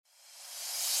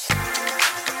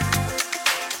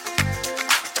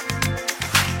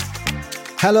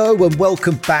Hello and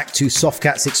welcome back to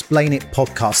Softcat's Explain It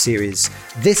podcast series.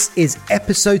 This is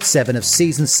episode 7 of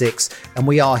season 6 and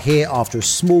we are here after a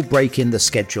small break in the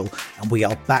schedule and we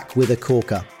are back with a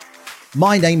corker.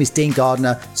 My name is Dean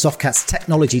Gardner, Softcat's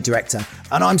technology director,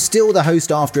 and I'm still the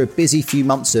host after a busy few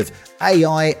months of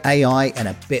AI, and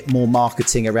a bit more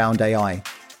marketing around AI.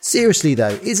 Seriously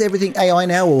though, is everything AI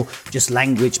now or just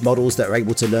language models that are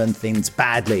able to learn things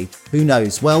badly? Who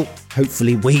knows? Well,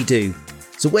 hopefully we do.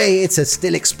 So we're here to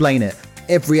still explain it.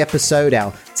 Every episode,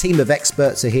 our team of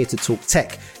experts are here to talk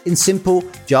tech in simple,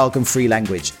 jargon-free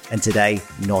language. And today,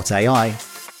 not AI.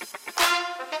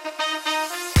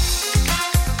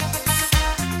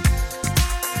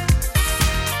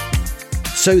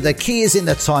 So the key is in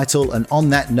the title, and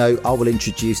on that note, I will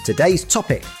introduce today's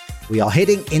topic. We are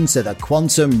heading into the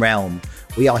quantum realm.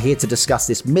 We are here to discuss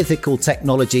this mythical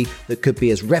technology that could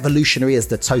be as revolutionary as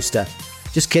the toaster.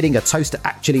 Just kidding, a toaster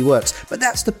actually works. But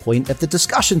that's the point of the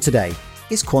discussion today.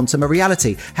 Is quantum a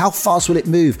reality? How fast will it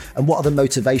move? And what are the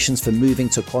motivations for moving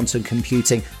to quantum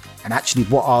computing? And actually,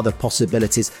 what are the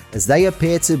possibilities as they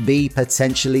appear to be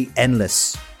potentially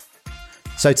endless?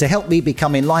 So to help me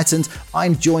become enlightened,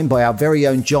 I'm joined by our very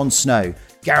own Jon Snow,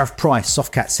 Gareth Price,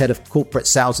 Softcat's head of corporate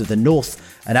sales of the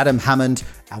North, and Adam Hammond,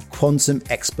 our quantum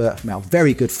expert from our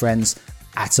very good friends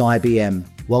at IBM.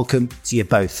 Welcome to you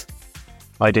both.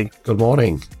 Hi, Dean. Good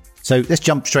morning. So let's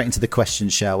jump straight into the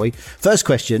questions, shall we? First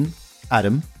question,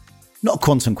 Adam, not a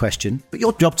quantum question, but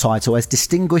your job title has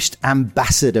Distinguished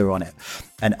Ambassador on it.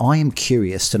 And I am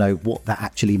curious to know what that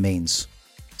actually means.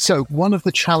 So one of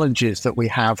the challenges that we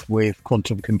have with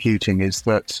quantum computing is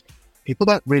that people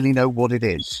don't really know what it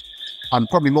is. And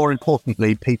probably more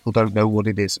importantly, people don't know what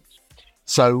it isn't.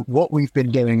 So what we've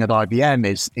been doing at IBM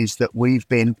is that we've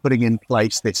been putting in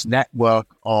place this network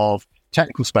of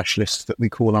technical specialists that we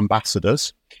call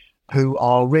ambassadors, who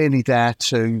are really there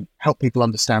to help people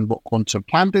understand what quantum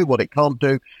can do, what it can't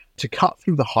do, to cut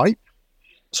through the hype,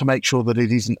 to make sure that it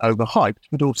isn't overhyped,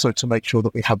 but also to make sure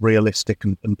that we have realistic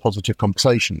and positive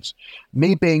conversations.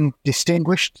 Me being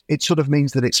distinguished, it sort of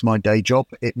means that it's my day job.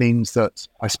 It means that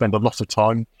I spend a lot of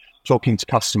time talking to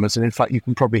customers. And in fact, you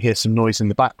can probably hear some noise in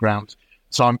the background.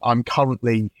 So I'm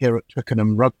currently here at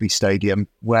Twickenham Rugby Stadium,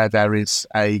 where there is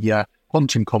a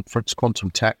quantum conference,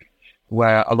 Quantum Tech,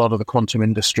 where a lot of the quantum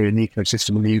industry and the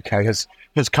ecosystem in the UK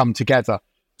has come together.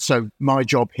 So my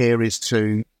job here is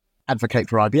to advocate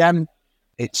for IBM.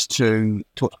 It's to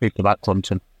talk to people about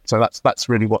quantum. So that's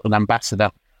really what an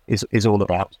ambassador is all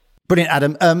about. Brilliant,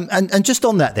 Adam. And just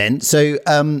on that then, so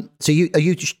are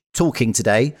you just talking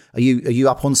today? Are you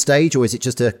up on stage, or is it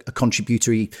just a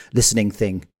contributory listening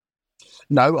thing?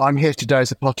 No, I'm here today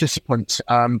as a participant.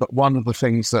 But one of the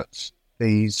things that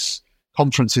these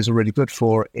conferences are really good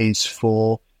for is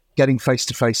for getting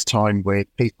face-to-face time with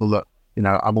people that,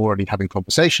 I'm already having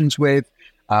conversations with,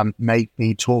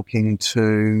 maybe talking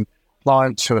to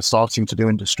clients who are starting to do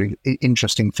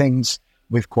interesting things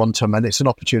with quantum. And it's an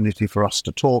opportunity for us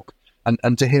to talk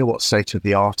and to hear what state of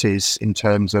the art is in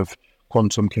terms of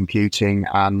quantum computing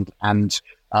and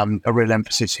a real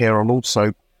emphasis here on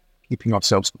also keeping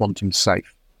ourselves quantum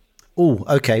safe. Oh,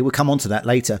 okay. We'll come on to that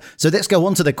later. So let's go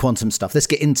on to the quantum stuff. Let's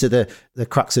get into the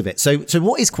crux of it. So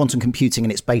what is quantum computing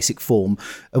in its basic form,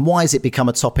 and why has it become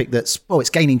a topic that's, it's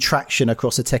gaining traction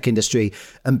across the tech industry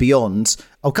and beyond?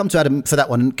 I'll come to Adam for that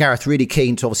one. And Gareth, really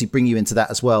keen to obviously bring you into that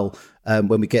as well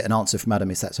when we get an answer from Adam,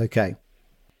 if that's okay.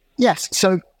 Yes.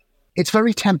 So it's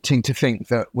very tempting to think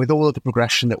that with all of the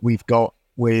progression that we've got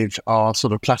with our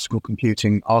sort of classical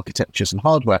computing architectures and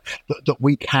hardware, that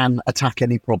we can attack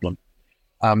any problem.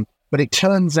 But it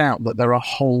turns out that there are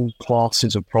whole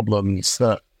classes of problems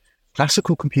that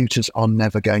classical computers are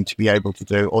never going to be able to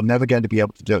do, or never going to be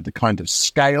able to do at the kind of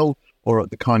scale or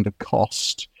at the kind of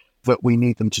cost that we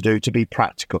need them to do to be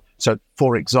practical. So,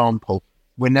 for example,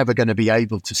 we're never going to be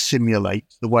able to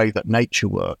simulate the way that nature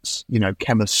works,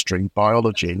 chemistry,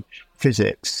 biology,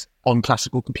 physics on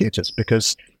classical computers,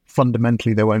 because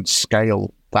fundamentally they won't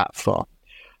scale that far.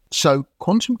 So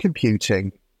quantum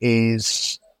computing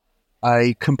is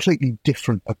a completely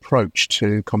different approach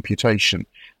to computation.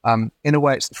 In a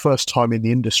way, it's the first time in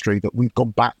the industry that we've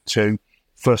gone back to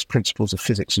first principles of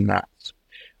physics and maths.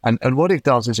 And what it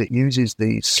does is it uses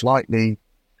the slightly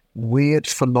weird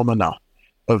phenomena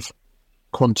of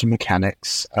quantum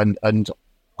mechanics. And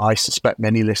I suspect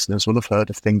many listeners will have heard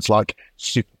of things like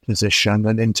superposition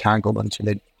and entanglement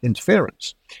and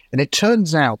interference. And it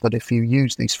turns out that if you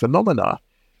use these phenomena,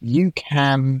 you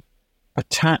can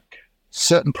attack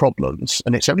certain problems,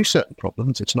 and it's only certain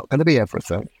problems, it's not going to be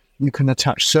everything. You can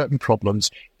attach certain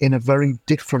problems in a very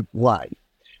different way.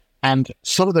 And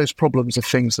some of those problems are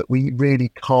things that we really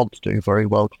can't do very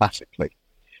well classically.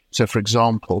 So, for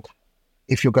example,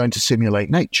 if you're going to simulate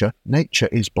nature, nature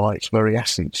is by its very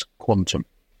essence quantum.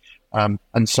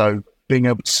 And so being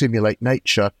able to simulate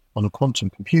nature on a quantum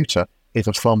computer is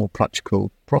a far more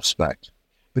practical prospect.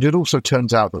 But it also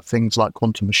turns out that things like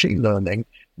quantum machine learning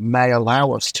may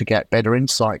allow us to get better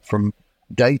insight from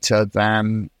data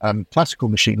than classical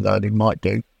machine learning might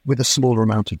do with a smaller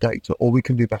amount of data, or we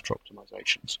can do better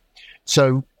optimizations.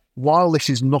 So while this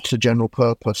is not a general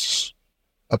purpose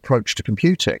approach to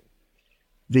computing,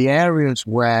 the areas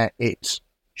where it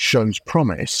shows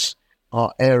promise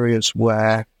are areas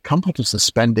where companies are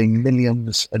spending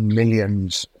millions and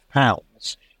millions of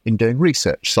pounds in doing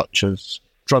research, such as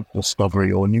drug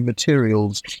discovery or new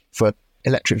materials for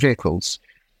electric vehicles,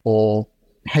 or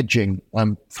hedging,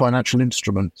 financial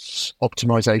instruments,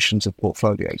 optimizations of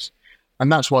portfolios.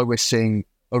 And that's why we're seeing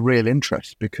a real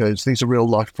interest, because these are real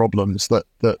life problems that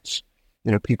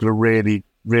people are really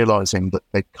realizing that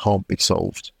they can't be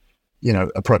solved,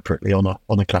 appropriately on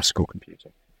a classical computer.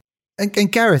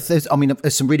 And Gareth, there's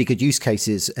some really good use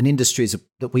cases and industries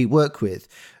that we work with.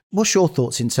 What's your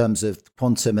thoughts in terms of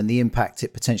quantum and the impact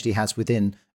it potentially has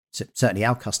within certainly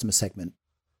our customer segment?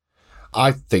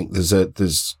 I think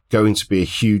there's going to be a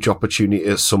huge opportunity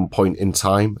at some point in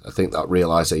time. I think that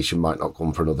realization might not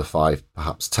come for another 5,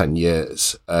 perhaps 10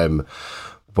 years.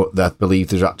 But I believe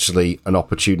there's actually an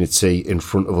opportunity in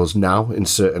front of us now in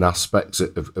certain aspects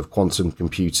of quantum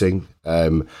computing.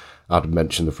 Adam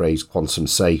mentioned the phrase quantum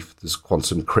safe. There's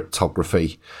quantum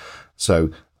cryptography.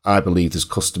 So I believe there's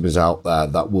customers out there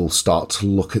that will start to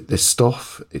look at this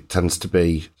stuff. It tends to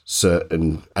be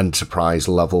certain enterprise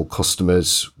level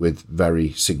customers with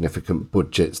very significant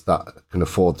budgets that can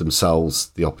afford themselves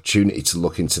the opportunity to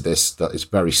look into this. That is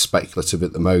very speculative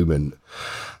at the moment.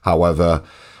 However,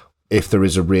 if there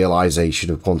is a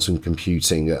realization of quantum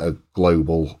computing at a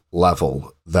global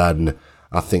level, then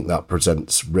I think that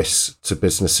presents risks to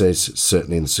businesses,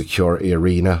 certainly in the security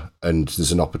arena. And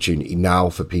there's an opportunity now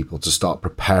for people to start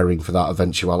preparing for that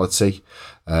eventuality,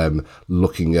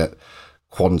 looking at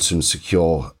quantum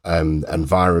secure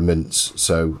environments.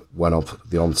 So when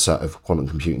the onset of quantum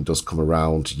computing does come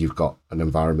around, you've got an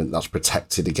environment that's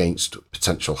protected against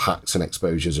potential hacks and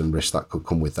exposures and risks that could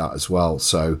come with that as well.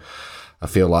 So I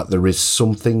feel like there is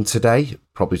something today,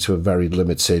 probably to a very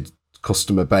limited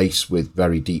customer base with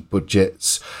very deep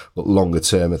budgets, but longer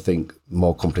term, I think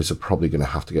more companies are probably going to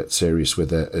have to get serious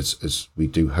with it as we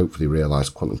do hopefully realize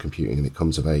quantum computing and it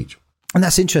comes of age. And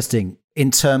that's interesting in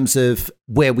terms of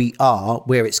where we are,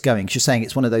 where it's going. 'Cause you're saying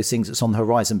it's one of those things that's on the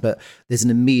horizon, but there's an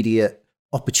immediate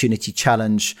opportunity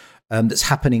challenge that's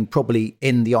happening probably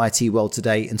in the IT world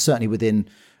today, and certainly within,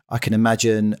 I can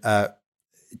imagine,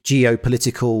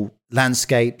 geopolitical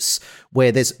landscapes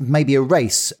where there's maybe a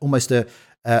race, almost a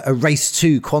race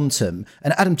to quantum.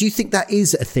 And Adam, do you think that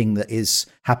is a thing that is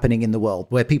happening in the world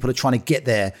where people are trying to get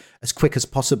there as quick as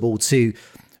possible for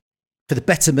the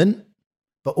betterment,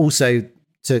 but also,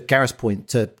 to Gareth's point,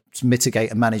 to mitigate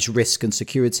and manage risk and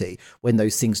security when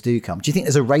those things do come? Do you think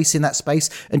there's a race in that space?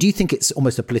 And do you think it's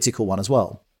almost a political one as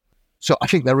well? So I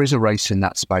think there is a race in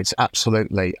that space,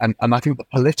 absolutely. And I think the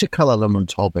political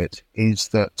element of it is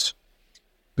that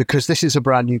because this is a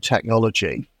brand new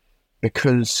technology,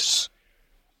 because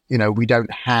we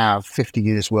don't have 50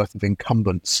 years worth of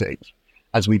incumbency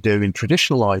as we do in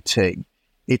traditional IT,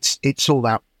 it's all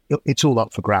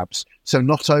up for grabs. So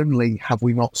not only have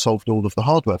we not solved all of the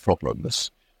hardware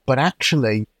problems, but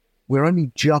actually we're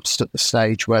only just at the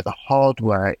stage where the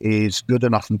hardware is good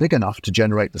enough and big enough to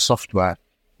generate the software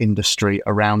industry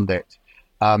around it.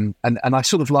 And I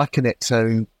sort of liken it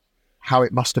to how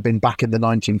it must have been back in the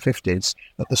 1950s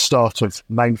at the start of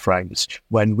mainframes,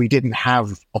 when we didn't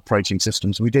have operating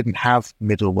systems, we didn't have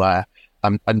middleware,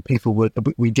 and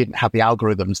we didn't have the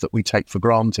algorithms that we take for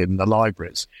granted in the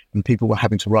libraries, and people were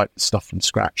having to write the stuff from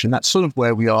scratch. And that's sort of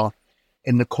where we are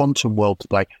in the quantum world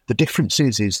today. The difference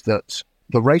is that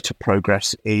the rate of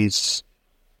progress is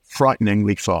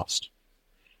frighteningly fast.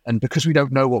 And because we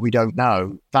don't know what we don't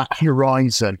know, that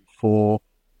horizon for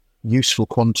useful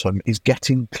quantum is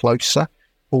getting closer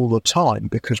all the time,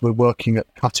 because we're working at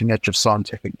the cutting edge of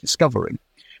scientific discovery.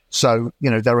 So,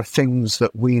 there are things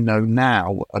that we know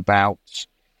now about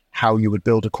how you would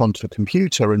build a quantum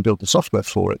computer and build the software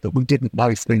for it that we didn't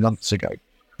know 3 months ago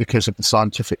because of the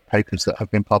scientific papers that have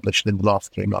been published in the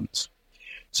last 3 months.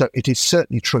 So it is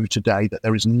certainly true today that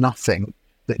there is nothing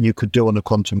that you could do on a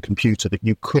quantum computer that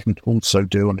you couldn't also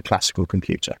do on a classical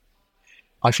computer.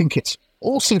 I think it's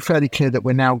also fairly clear that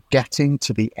we're now getting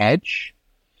to the edge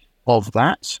of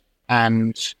that.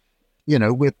 And,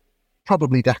 we're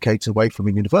probably decades away from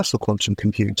a universal quantum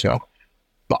computer,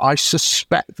 but I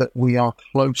suspect that we are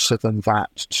closer than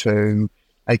that to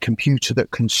a computer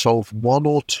that can solve one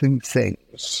or two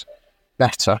things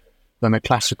better than a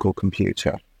classical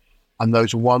computer. And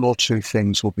those one or two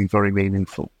things will be very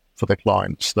meaningful for the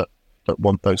clients that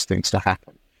want those things to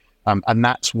happen. And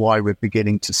that's why we're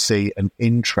beginning to see an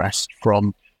interest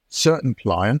from certain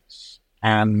clients.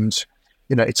 And,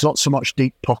 it's not so much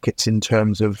deep pockets in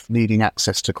terms of needing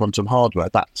access to quantum hardware.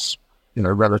 That's,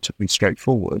 relatively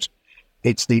straightforward.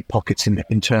 It's deep pockets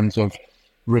in terms of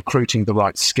recruiting the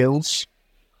right skills.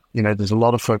 There's a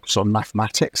lot of focus on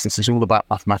mathematics. This is all about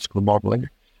mathematical modeling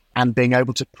and being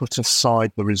able to put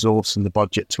aside the resource and the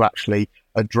budget to actually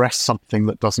address something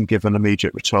that doesn't give an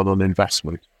immediate return on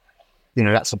investment.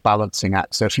 That's a balancing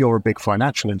act. So if you're a big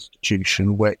financial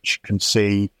institution which can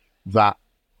see that,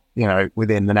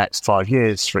 within the next 5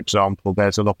 years, for example,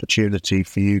 there's an opportunity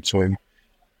for you to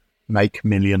make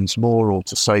millions more or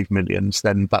to save millions,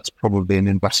 then that's probably an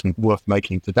investment worth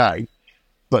making today.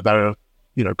 But there are,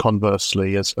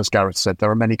 conversely, as Gareth said,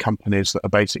 there are many companies that are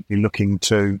basically looking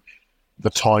to the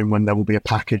time when there will be a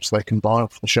package they can buy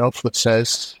off the shelf that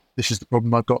says, this is the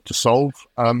problem I've got to solve.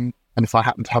 And if I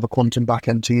happen to have a quantum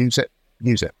backend to use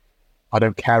it. I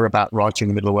don't care about writing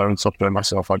the middleware and software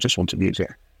myself. I just want to use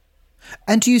it.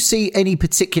 And do you see any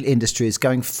particular industries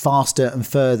going faster and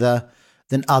further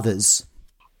than others?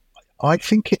 I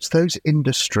think it's those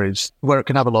industries where it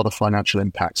can have a lot of financial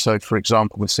impact. So, for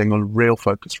example, we're seeing a real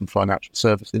focus from financial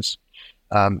services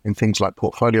in things like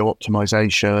portfolio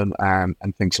optimization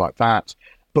and things like that.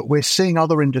 But we're seeing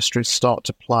other industries start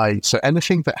to play. So any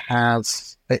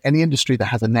industry that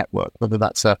has a network, whether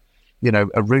that's a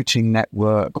routing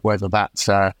network, whether that's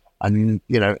an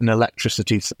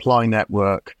electricity supply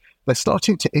network, they're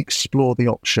starting to explore the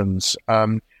options.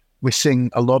 We're seeing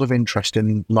a lot of interest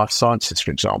in life sciences,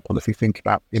 for example. If you think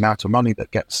about the amount of money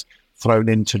that gets thrown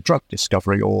into drug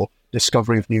discovery or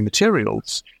discovery of new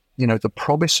materials, the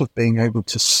promise of being able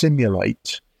to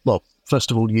simulate, well,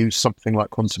 first of all, use something like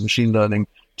quantum machine learning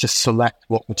to select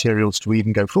what materials to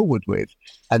even go forward with,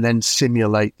 and then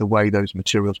simulate the way those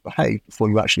materials behave before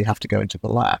you actually have to go into the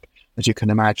lab. As you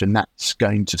can imagine, that's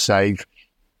going to save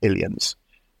billions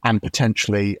and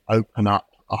potentially open up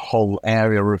a whole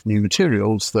area of new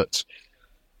materials that,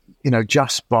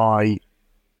 just by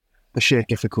the sheer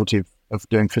difficulty of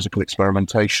doing physical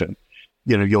experimentation,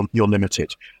 you're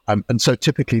limited. And so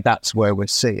typically that's where we're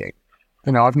seeing.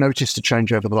 I've noticed a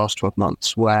change over the last 12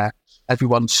 months where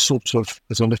everyone sort of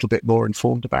is a little bit more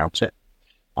informed about it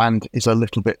and is a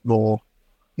little bit more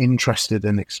interested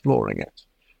in exploring it.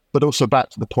 But also back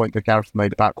to the point that Gareth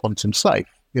made about quantum safe,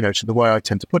 so the way I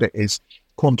tend to put it is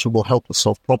quantum will help us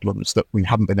solve problems that we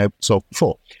haven't been able to solve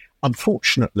before.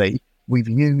 Unfortunately, we've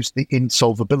used the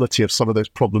insolvability of some of those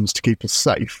problems to keep us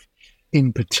safe.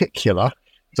 In particular,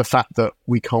 the fact that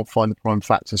we can't find the prime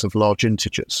factors of large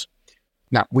integers.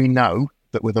 Now, we know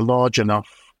that with a large enough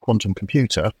quantum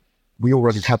computer, we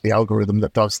already have the algorithm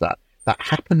that does that. That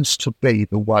happens to be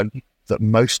the one that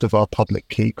most of our public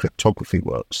key cryptography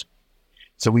works.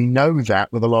 So we know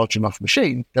that with a large enough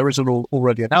machine, there is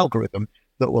already an algorithm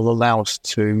that will allow us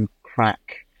to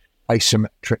crack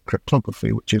asymmetric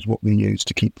cryptography, which is what we use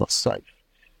to keep us safe.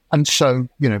 And so,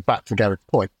 back to Gareth's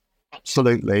point,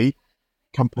 absolutely,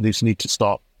 companies need to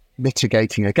start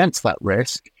mitigating against that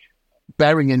risk,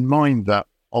 bearing in mind that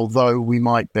although we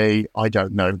might be,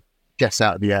 guess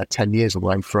out of the air 10 years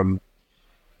away from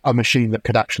a machine that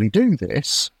could actually do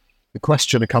this, the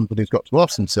question a company's got to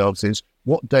ask themselves is,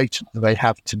 what data do they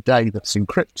have today that's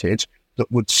encrypted that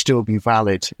would still be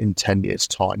valid in 10 years'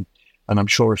 time? And I'm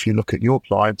sure if you look at your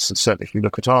clients, and certainly if you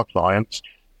look at our clients,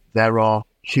 there are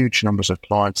huge numbers of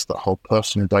clients that hold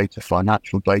personal data,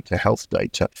 financial data, health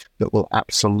data that will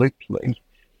absolutely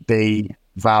be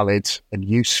valid and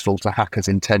useful to hackers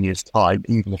in 10 years' time,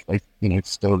 even if they,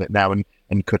 stole it now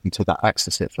and couldn't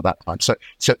access it for that time. So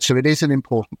it is an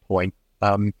important point.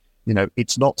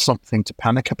 It's not something to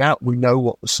panic about. We know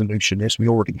what the solution is. We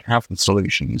already have the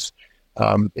solutions.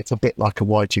 It's a bit like a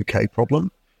Y2K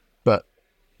problem, but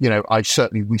we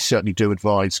certainly do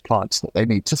advise clients that they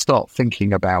need to start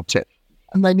thinking about it,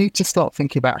 and they need to start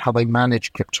thinking about how they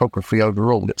manage cryptography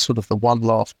overall. It's sort of the one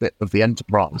last bit of the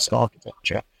enterprise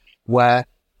architecture where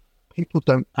people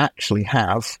don't actually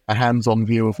have a hands-on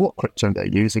view of what crypto they're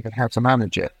using and how to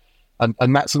manage it.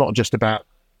 And that's not just about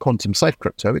quantum safe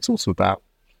crypto. It's also about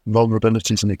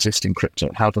vulnerabilities in existing crypto.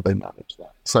 How do they manage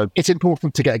that? So it's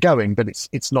important to get going, but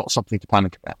it's not something to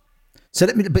panic about. So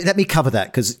let me cover that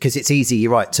because it's easy,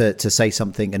 you're right, to say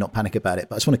something and not panic about it.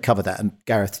 But I just want to cover that. And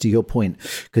Gareth, to your point,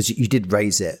 because you did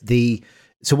raise it.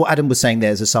 So what Adam was saying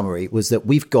there as a summary was that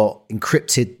we've got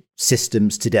encrypted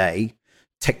systems today,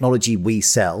 technology we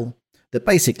sell, that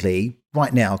basically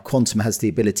right now quantum has the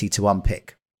ability to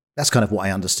unpick. That's kind of what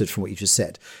I understood from what you just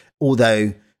said.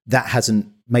 Although that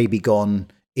hasn't maybe gone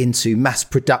into mass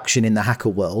production in the hacker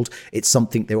world, it's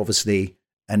something they're obviously,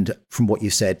 and from what you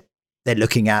said, they're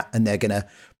looking at and they're going to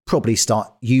probably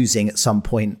start using at some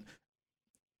point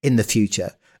in the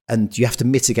future. And you have to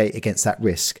mitigate against that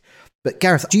risk. But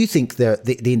Gareth, do you think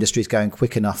the industry is going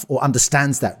quick enough or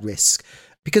understands that risk?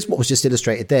 Because what was just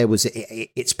illustrated there was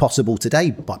it's possible today,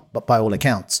 but by all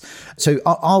accounts. So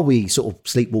are we sort of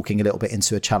sleepwalking a little bit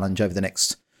into a challenge over the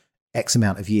next X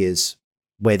amount of years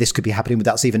where this could be happening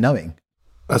without us even knowing?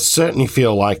 I certainly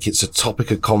feel like it's a topic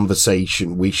of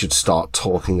conversation we should start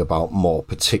talking about more,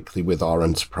 particularly with our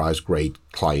enterprise grade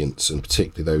clients and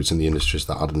particularly those in the industries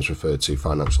that Adam's referred to,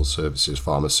 financial services,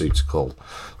 pharmaceutical,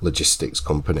 logistics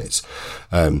companies.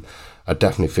 I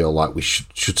definitely feel like we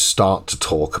should start to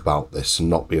talk about this and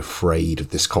not be afraid of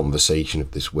this conversation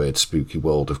of this weird, spooky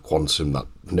world of quantum that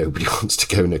nobody wants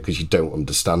to go in because you don't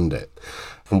understand it.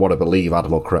 From what I believe,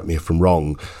 Adam will correct me if I'm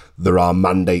wrong, there are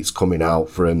mandates coming out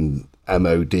from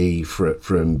MOD,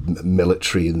 from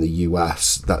military in the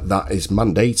US, that is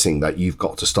mandating that you've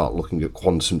got to start looking at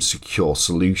quantum secure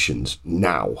solutions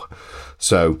now.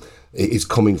 So it is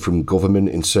coming from government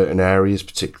in certain areas,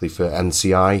 particularly for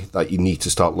NCI, that you need to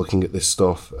start looking at this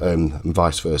stuff, and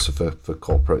vice versa for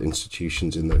corporate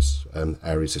institutions in those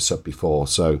areas I've said before.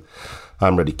 So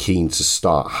I'm really keen to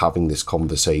start having this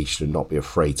conversation and not be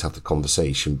afraid to have the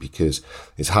conversation, because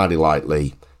it's highly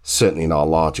likely, certainly in our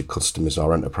larger customers,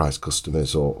 our enterprise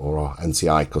customers or our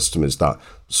NCI customers, that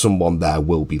someone there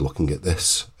will be looking at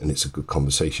this, and it's a good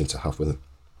conversation to have with them.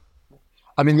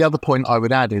 I mean, the other point I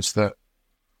would add is that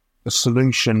the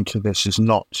solution to this is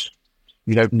not,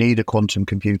 you don't need a quantum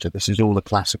computer. This is all a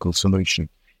classical solution.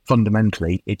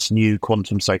 Fundamentally, it's new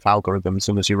quantum safe algorithms.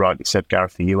 And as you rightly said,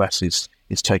 Gareth, the US is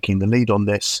taking the lead on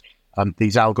this.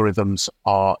 These algorithms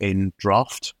are in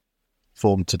draft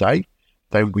form today.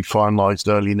 They will be finalised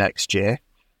early next year.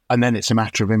 And then it's a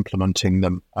matter of implementing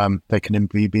them. They can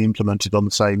be implemented on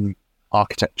the same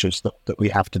architectures that we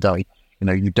have today.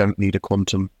 You don't need a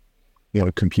quantum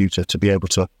computer to be able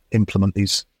to implement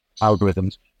these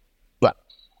algorithms. But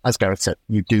as Gareth said,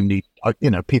 you do need,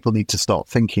 people need to start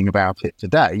thinking about it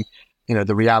today.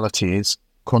 The reality is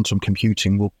quantum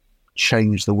computing will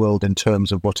change the world in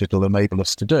terms of what it'll enable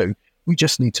us to do. We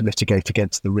just need to mitigate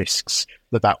against the risks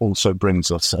that also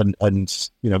brings us. And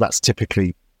that's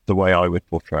typically the way I would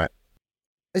portray it.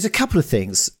 There's a couple of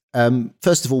things.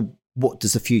 First of all, what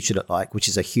does the future look like, which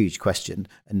is a huge question.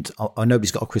 And I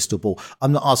nobody's got a crystal ball.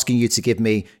 I'm not asking you to give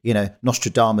me,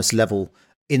 Nostradamus level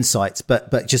insights,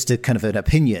 but just a kind of an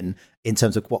opinion in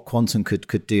terms of what quantum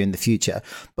could do in the future.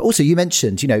 But also you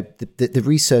mentioned, the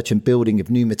research and building of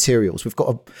new materials. We've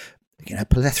got a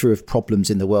plethora of problems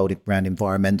in the world around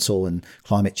environmental and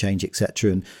climate change,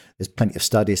 etc. And there's plenty of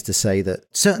studies to say that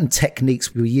certain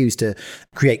techniques we use to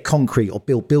create concrete or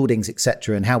build buildings,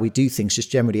 etc., and how we do things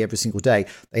just generally every single day,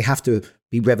 they have to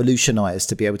be revolutionized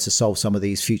to be able to solve some of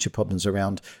these future problems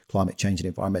around climate change and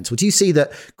environmental. Do you see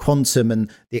that quantum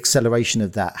and the acceleration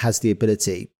of that has the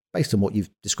ability, based on what you've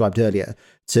described earlier,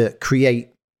 to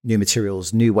create new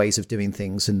materials, new ways of doing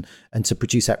things, and to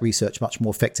produce that research much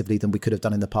more effectively than we could have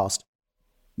done in the past?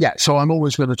 Yeah, so I'm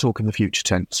always going to talk in the future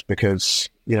tense, because,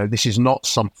 this is not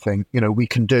something, we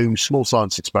can do small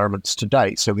science experiments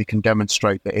today. So we can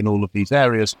demonstrate that in all of these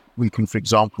areas, we can, for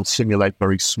example, simulate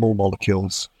very small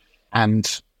molecules.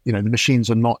 And, the machines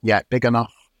are not yet big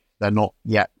enough. They're not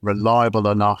yet reliable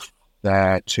enough.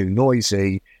 They're too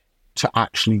noisy to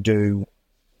actually do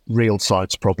real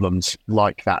science problems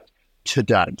like that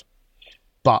today.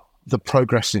 But the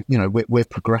progress, we're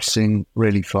progressing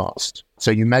really fast.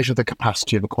 So you measure the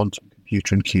capacity of a quantum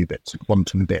computer in qubits, a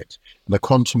quantum bit. And the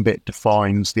quantum bit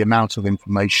defines the amount of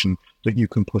information that you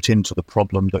can put into the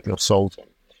problem that you're solving.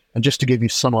 And just to give you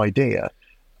some idea,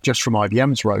 just from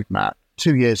IBM's roadmap,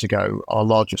 2 years ago, our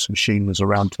largest machine was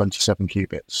around 27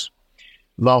 qubits.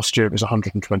 Last year, it was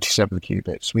 127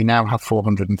 qubits. We now have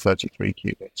 433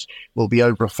 qubits. We'll be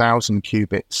over 1,000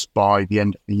 qubits by the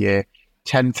end of the year,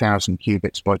 10,000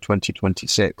 qubits by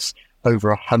 2026, over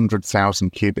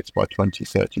 100,000 qubits by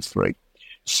 2033.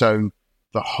 So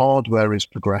the hardware is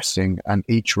progressing, and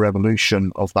each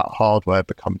revolution of that hardware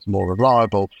becomes more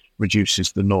reliable,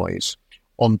 reduces the noise.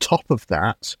 On top of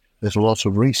that, there's a lot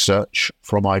of research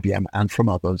from IBM and from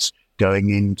others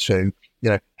going into,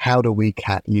 how do we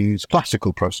use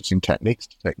classical processing techniques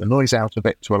to take the noise out of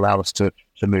it to allow us to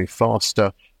move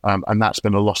faster. And that's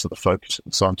been a lot of the focus of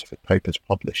the scientific papers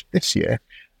published this year.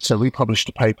 So we published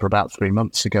a paper about 3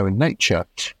 months ago in Nature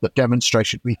that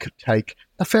demonstrated we could take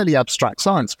a fairly abstract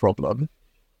science problem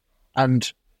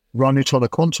and run it on a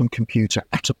quantum computer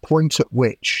at a point at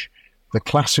which the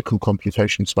classical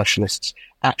computation specialists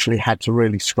actually had to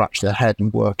really scratch their head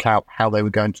and work out how they were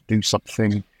going to do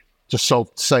something to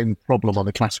solve the same problem on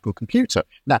a classical computer.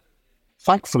 Now,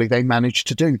 thankfully, they managed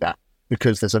to do that,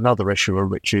 because there's another issue,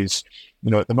 which is,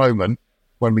 at the moment,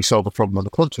 when we solve a problem on a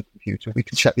quantum computer, we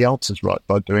can check the answers right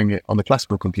by doing it on the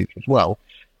classical computer as well.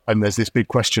 And there's this big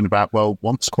question about, well,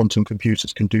 once quantum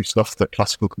computers can do stuff that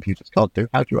classical computers can't do,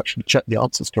 how do you actually check the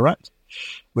answers correct?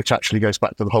 Which actually goes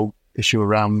back to the whole issue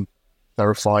around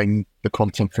verifying the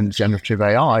content from generative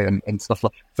AI and stuff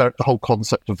like that, the whole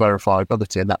concept of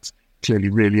verifiability. And that's clearly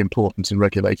really important in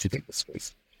regulated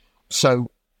industries.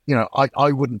 So,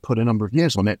 I wouldn't put a number of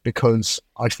years on it, because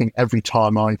I think every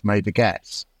time I've made a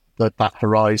guess that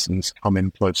horizon's come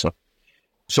in closer.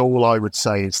 So all I would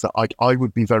say is that I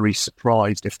would be very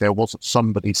surprised if there wasn't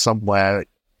somebody somewhere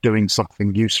doing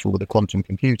something useful with a quantum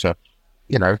computer,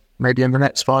 maybe in the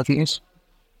next 5 years.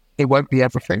 It won't be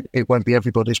everything. It won't be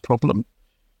everybody's problem.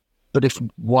 But if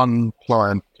one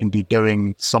client can be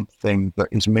doing something that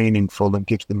is meaningful and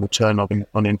gives them return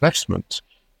on investment,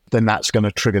 then that's going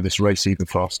to trigger this race even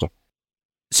faster.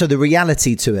 So the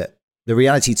reality to it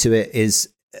is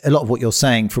a lot of what you're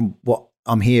saying, from what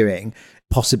I'm hearing,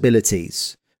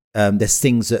 possibilities. There's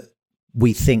things that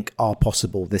we think are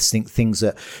possible. There's things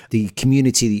that the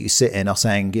community that you sit in are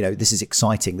saying, this is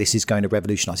exciting. This is going to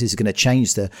revolutionize. This is going to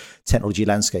change the technology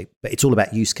landscape. But it's all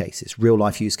about use cases, real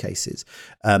life use cases.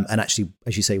 And actually,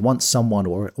 as you say, once someone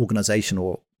or an organization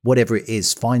or whatever it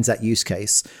is finds that use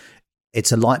case,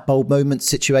 it's a light bulb moment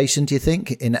situation, do you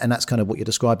think? And that's kind of what you're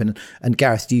describing. And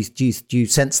Gareth, do you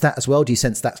sense that as well? Do you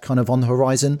sense that's kind of on the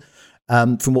horizon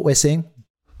from what we're seeing?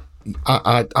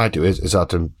 I do, as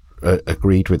Adam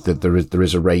agreed with, that there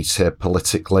is a race here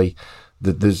politically.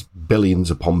 That there's billions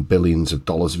upon billions of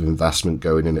dollars of investment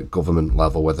going in at government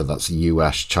level, whether that's the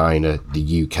US, China,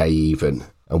 the UK even.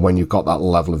 And when you've got that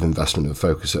level of investment and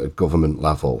focus at a government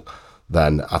level,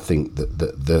 then I think that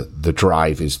the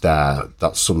drive is there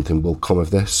that something will come of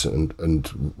this,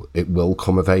 and it will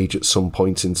come of age at some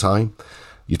point in time.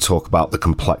 You talk about the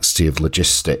complexity of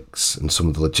logistics, and some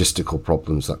of the logistical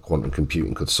problems that quantum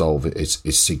computing could solve is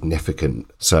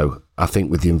significant. So I think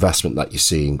with the investment that you're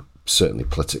seeing, certainly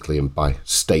politically and by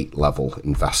state level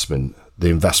investment, the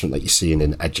investment that you're seeing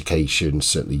in education,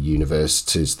 certainly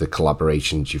universities, the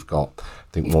collaborations you've got,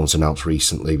 I think one's announced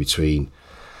recently between,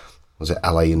 was it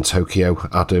LA and Tokyo,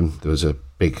 Adam? There was a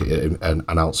big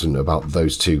announcement about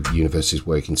those two universities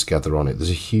working together on it.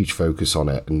 There's a huge focus on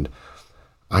it, and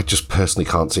I just personally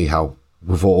can't see how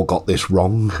we've all got this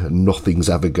wrong and nothing's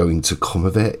ever going to come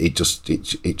of it. It just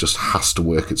has to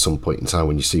work at some point in time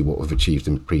when you see what we've achieved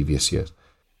in previous years.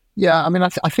 Yeah, I mean,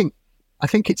 I think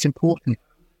it's important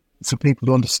for people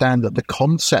to understand that the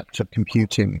concept of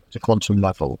computing to quantum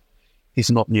level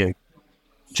is not new.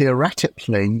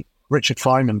 Theoretically, Richard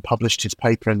Feynman published his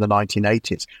paper in the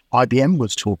 1980s. IBM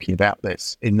was talking about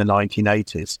this in the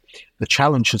 1980s. The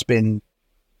challenge has been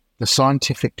the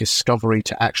scientific discovery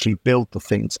to actually build the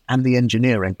things and the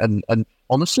engineering. And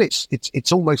honestly,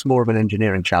 it's almost more of an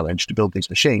engineering challenge to build these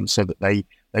machines so that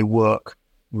they work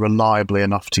reliably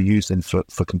enough to use them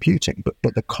for computing.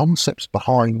 But the concepts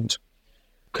behind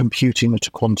computing at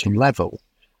a quantum level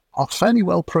are fairly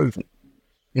well proven.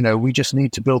 We just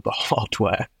need to build the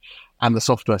hardware and the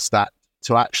software stack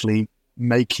to actually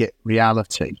make it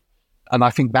reality. And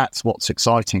I think that's what's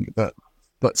exciting.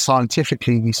 But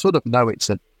scientifically, we sort of know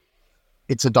it's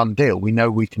a done deal. We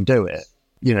know we can do it.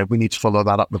 We need to follow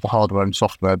that up with the hardware and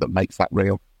software that makes that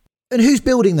real. And who's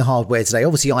building the hardware today?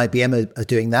 Obviously, IBM are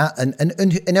doing that.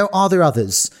 And are there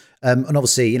others? And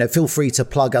obviously, feel free to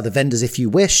plug other vendors if you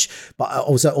wish. But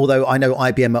also, although I know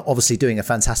IBM are obviously doing a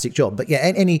fantastic job. But yeah,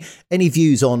 any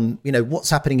views on, what's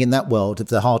happening in that world of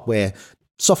the hardware,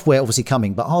 software obviously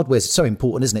coming, but hardware is so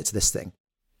important, isn't it, to this thing?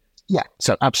 Yeah,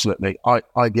 so absolutely.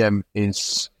 IBM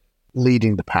is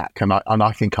leading the pack. And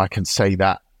I think I can say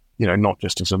that, not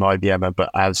just as an IBMer,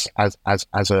 but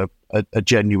as a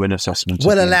genuine assessment.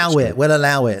 We'll allow it.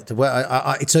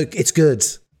 Well, it's good.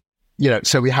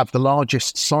 So we have the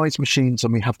largest size machines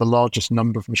and we have the largest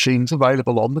number of machines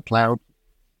available on the cloud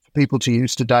for people to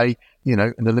use today. In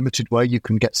a limited way, you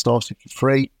can get started for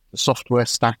free. The software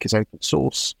stack is open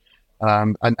source.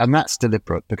 And that's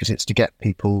deliberate because it's to get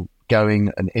people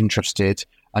going and interested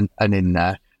and in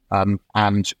there.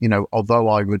 Although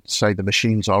I would say the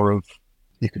machines are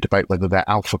you could debate whether they're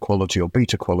alpha quality or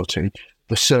beta quality,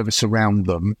 the service around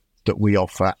them that we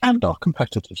offer and our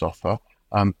competitors offer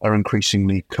are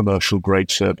increasingly commercial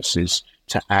grade services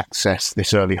to access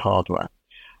this early hardware.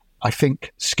 I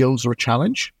think skills are a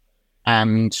challenge.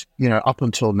 And, up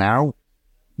until now,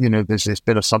 there's this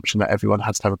big assumption that everyone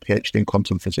has to have a PhD in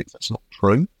quantum physics. That's not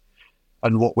true.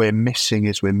 And what we're missing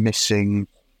is the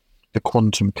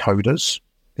quantum coders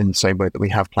in the same way that we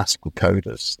have classical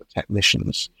coders, the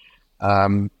technicians.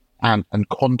 And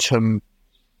quantum,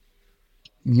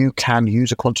 you can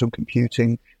use a quantum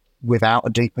computing without a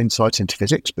deep insight into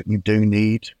physics, but you do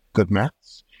need good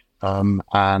maths. And,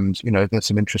 there's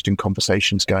some interesting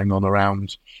conversations going on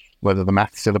around whether the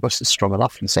math syllabus is strong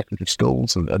enough in secondary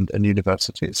schools and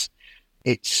universities.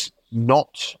 It's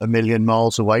not a million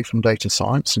miles away from data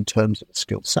science in terms of the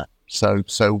skill set. So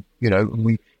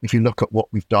if you look at what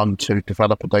we've done to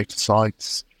develop a data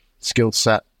science skill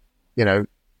set,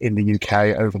 in the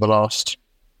UK over the last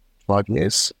 5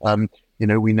 years,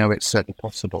 we know it's certainly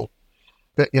possible.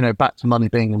 But, back to money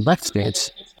being invested,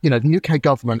 the UK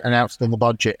government announced in the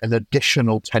budget an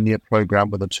additional 10-year programme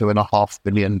with a £2.5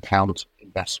 billion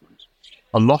investment.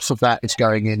 A lot of that is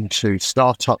going into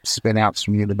startups, spin-outs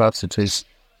from universities.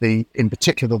 In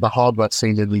particular, the hardware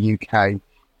scene in the UK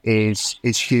is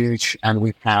huge, and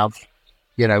we have,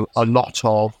 a lot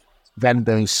of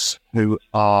vendors who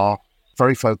are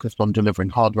very focused on delivering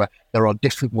hardware. There are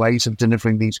different ways of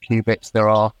delivering these qubits. There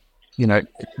are,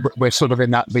 we're sort of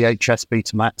in that VHS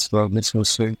Betamax for our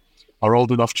listeners who are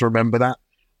old enough to remember that.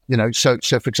 So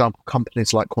for example,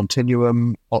 companies like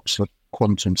Quantinuum, Oxford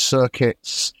Quantum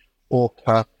Circuits,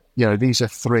 Orca, these are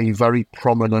three very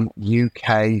prominent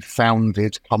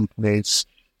UK-founded companies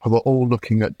who are all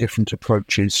looking at different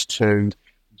approaches to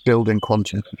building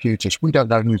quantum computers. We don't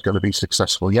know who's going to be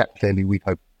successful yet. Clearly, we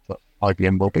hope that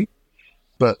IBM will be.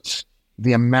 But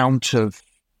the amount of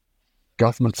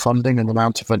government funding and the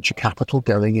amount of venture capital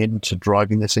going into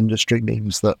driving this industry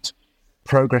means that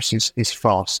progress is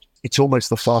fast. It's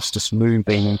almost the fastest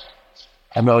moving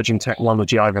emerging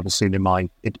technology I've ever seen in my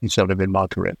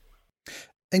career.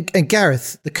 And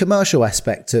Gareth, the commercial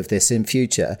aspect of this in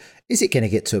future, is it going to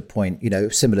get to a point,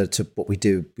 similar to what we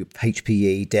do with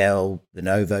HPE, Dell,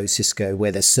 Lenovo, Cisco,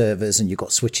 where there's servers and you've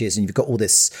got switches and you've got all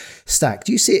this stack?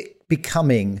 Do you see it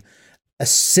becoming a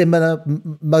similar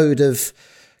mode of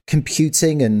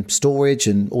computing and storage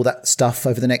and all that stuff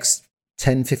over the next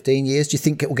 10, 15 years? Do you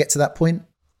think it will get to that point?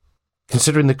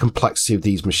 Considering the complexity of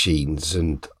these machines,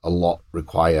 and a lot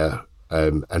require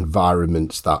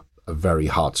environments that are very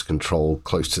hard to control,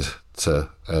 close to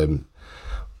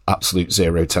absolute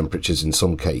zero temperatures in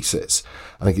some cases,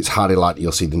 I think it's highly likely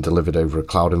you'll see them delivered over a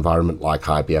cloud environment like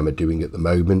IBM are doing at the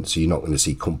moment. So you're not going to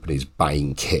see companies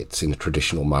buying kits in a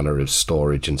traditional manner of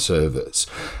storage and servers,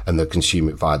 and they'll consume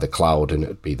it via the cloud, and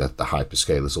it'd be the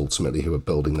hyperscalers ultimately who are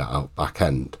building that out back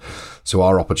end. So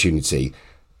our opportunity,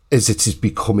 as it is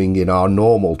becoming in our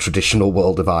normal traditional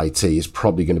world of IT, is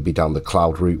probably going to be down the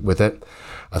cloud route with it.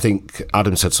 I think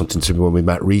Adam said something to me when we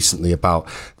met recently about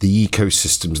the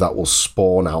ecosystems that will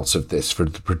spawn out of this for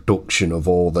the production of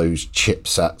all those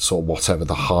chipsets or whatever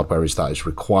the hardware is that is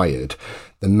required.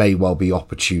 There may well be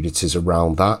opportunities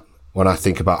around that. When I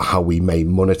think about how we may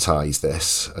monetize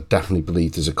this, I definitely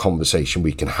believe there's a conversation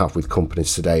we can have with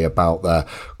companies today about their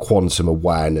quantum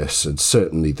awareness, and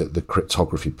certainly the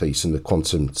cryptography piece and the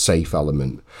quantum safe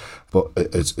element. But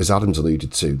as Adam's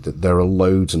alluded to, that there are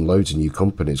loads and loads of new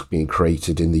companies being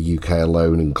created in the UK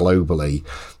alone and globally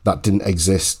that didn't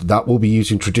exist, that will be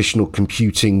using traditional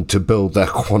computing to build their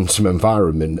quantum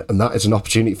environment. And that is an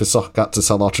opportunity for Socket to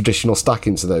sell our traditional stack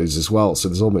into those as well. So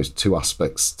there's almost two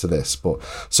aspects to this, but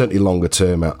certainly longer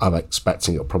term, I'm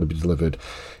expecting it'll probably be delivered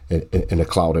in a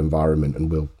cloud environment,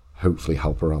 and we'll hopefully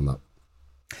help around that.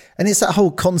 And it's that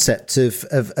whole concept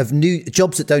of new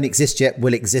jobs that don't exist yet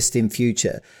will exist in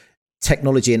future.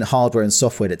 Technology and hardware and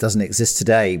software that doesn't exist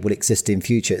today will exist in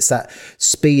future. It's that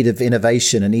speed of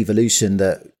innovation and evolution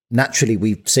that naturally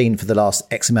we've seen for the last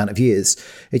X amount of years.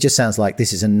 It just sounds like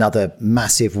this is another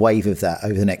massive wave of that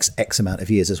over the next X amount of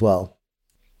years as well.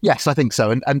 Yes, I think so.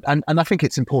 And I think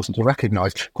it's important to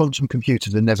recognise quantum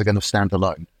computers are never going to stand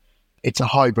alone. It's a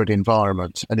hybrid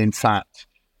environment. And in fact,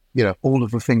 all of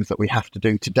the things that we have to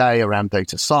do today around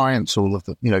data science, all of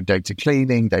the, data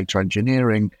cleaning, data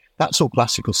engineering, that's all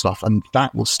classical stuff, and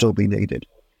that will still be needed.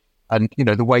 And,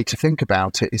 the way to think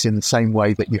about it is in the same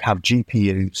way that you have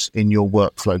GPUs in your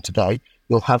workflow today,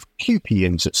 you'll have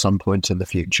QPUs at some point in the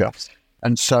future.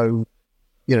 And so,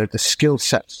 the skill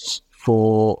sets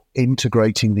for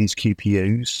integrating these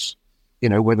QPUs,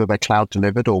 whether they're cloud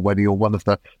delivered or whether you're one of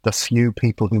the few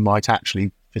people who might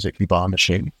actually physically buy a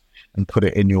machine and put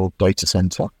it in your data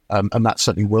center. And that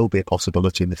certainly will be a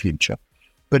possibility in the future.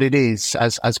 But it is,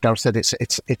 as Gareth said,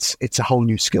 it's a whole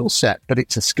new skill set, but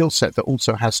it's a skill set that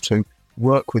also has to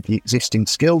work with the existing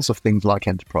skills of things like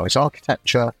enterprise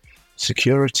architecture,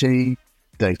 security,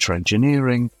 data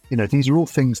engineering. These are all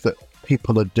things that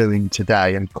people are doing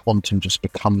today, and quantum just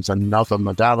becomes another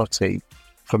modality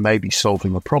for maybe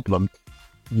solving a problem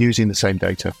using the same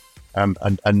data and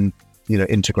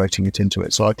integrating it into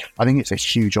it. So I think it's a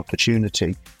huge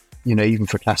opportunity, even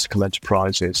for classical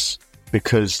enterprises,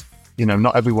 because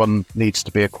not everyone needs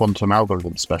to be a quantum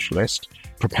algorithm specialist.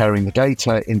 Preparing the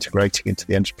data, integrating into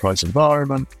the enterprise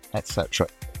environment, etc.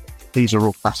 These are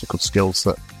all classical skills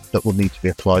that will need to be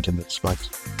applied in this space.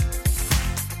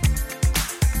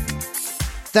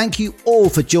 Thank you all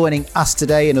for joining us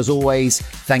today. And as always,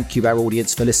 thank you, our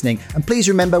audience, for listening. And please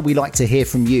remember, we like to hear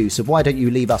from you. So why don't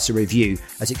you leave us a review,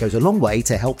 as it goes a long way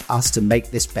to help us to make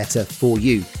this better for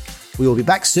you. We will be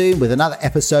back soon with another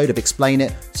episode of Explain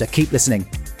It. So keep listening.